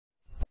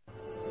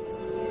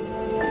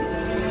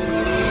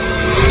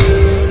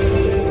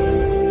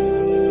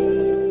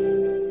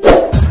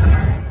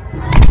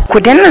ku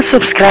danna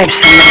subscribe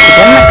sannan ku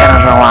danna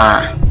kararrawa.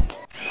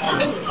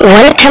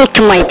 Welcome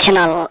to my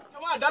channel.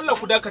 Jama'a da Allah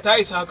ku dakata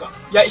isa haka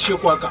ya ishe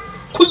ku haka.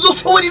 Kun zo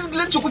sai wani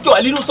isgilanci kuke wa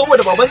Ali Nuhu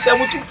saboda babansa ya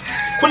mutu.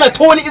 Kuna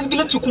ta wani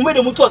isgilanci kun mai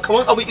da mutuwa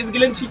kaman abin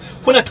isgilanci.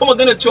 Kuna ta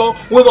magana cewa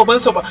wai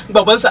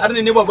babansa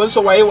arne ne,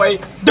 babansa waye.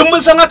 Dan mun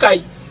san haka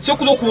ai. Sai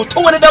ku zo ku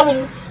ta wani damu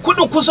mu.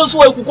 Kudin kun san su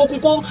waye ku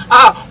ko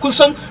a kun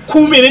san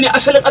ku menene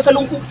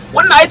asalin ku.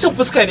 Wannan ai cin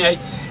fuska ne ai.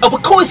 Abu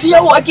kawai sai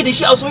yawo ake da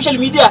shi a social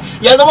media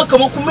ya zama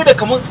kaman kun mai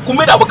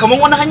da abu kaman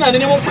wani hanya ne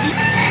neman kuɗi.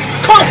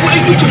 Kawai ku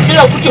ɗin YouTube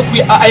ɗina kuke ku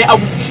yi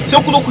abu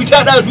sai ku zo ku yi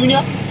ta a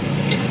duniya.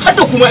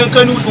 Hadda kuma yan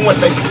kannywood din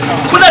wallahi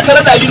kuna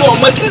tare da Ali Nuhu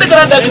amma tun daga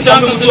ran da aka ci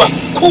mai mutuwa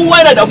kowa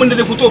yana da abin da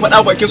zai fito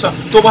faɗa bakin sa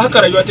to ba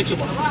haka rayuwa take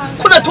ba.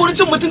 Kuna ta wurin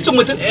cin mutuncin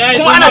mutum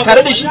kuma ana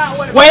tare da shi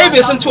waye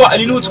bai san cewa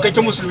Ali Nuhu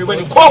cikakken musulmi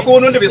bane ko akwai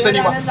wani wanda bai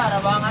sani ba.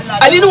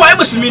 Ali Nuhu waye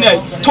musulmi ne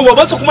to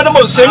babansa kuma dan ba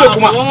su sai mai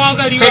kuma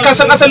kai ka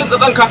san asalin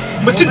tsatsanka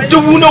mutum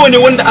dubu nawa ne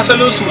wanda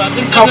asalin su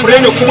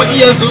kafirai ne kuma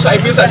iyayen su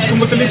haife su a cikin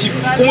musulunci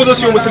kuma zo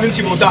su yi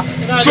musulunci bauta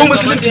su yi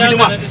musulunci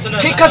hidima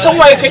kai ka san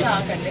waye kai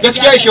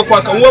gaskiya ishe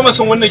kwa kan wa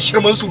san wannan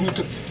shirman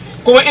surutu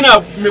kuma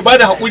ina mai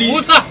bada hakuri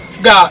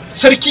ga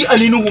sarki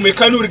Ali Nuhu mai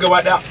Kannywood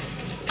gaba daya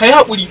kai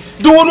hakuri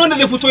duk wani wanda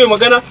zai fito ya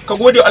magana ka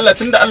gode wa Allah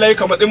tunda Allah ya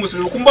ka matsayin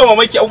musulmi kun ba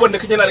mamaki abubuwan da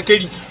kake na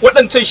alkhairi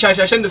waɗancan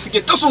shashashan da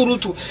suke ta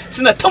surutu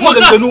suna ta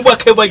maganganu ba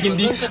kai ba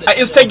gindi a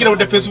Instagram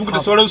da Facebook da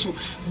sauransu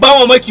ba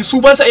mamaki su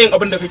ba sa yin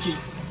abin da kake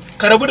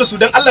ka rabu da su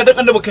dan Allah dan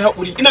annabi kai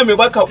hakuri ina mai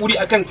baka hakuri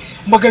akan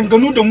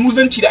maganganu da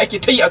muzanci da ake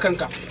tayi akan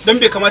ka dan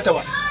bai kamata ba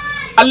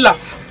Allah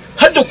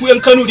har da ku yan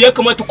Kano ya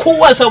kamata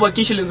kowa sa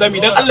bakin shi linzami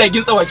dan Allah ya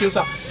gintsa bakin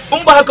sa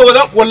in ba haka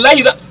ba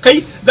wallahi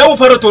kai za mu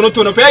fara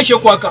tono fa ya ishe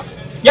ku haka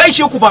ya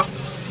ishe ku fa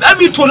za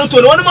mu yi tono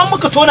wani ma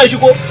muka tona shi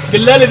ko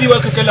billahi ladhi ba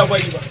ka kai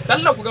labari ba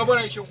Allah ku ga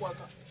bara ishe ku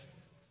haka